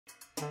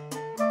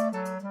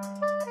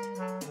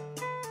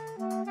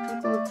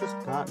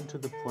gotten to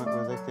the point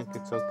where they think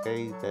it's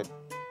okay that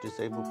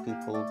disabled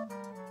people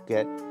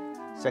get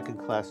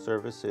second-class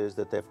services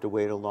that they have to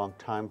wait a long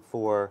time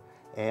for,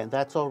 and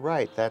that's all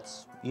right.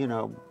 That's,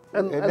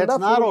 and that's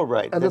not all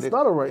right. And it's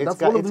not all right.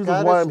 That's one of the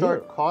reasons why I'm here. It's got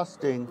to start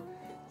costing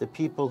the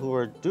people who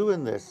are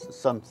doing this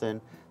something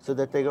so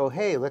that they go,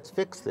 hey, let's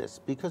fix this.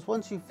 Because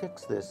once you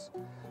fix this,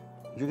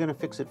 you're going to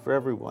fix it for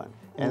everyone.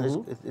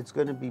 And it's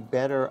going to be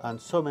better on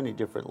so many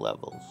different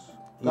levels.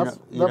 That's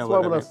why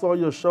when I saw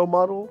your show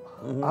model,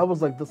 I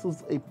was like, this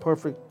is a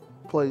perfect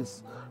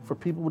place for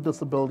people with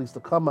disabilities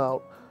to come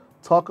out,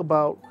 talk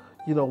about,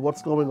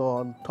 what's going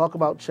on, talk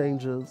about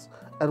changes,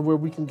 and where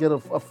we can get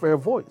a fair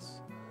voice.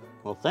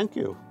 Well, thank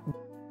you.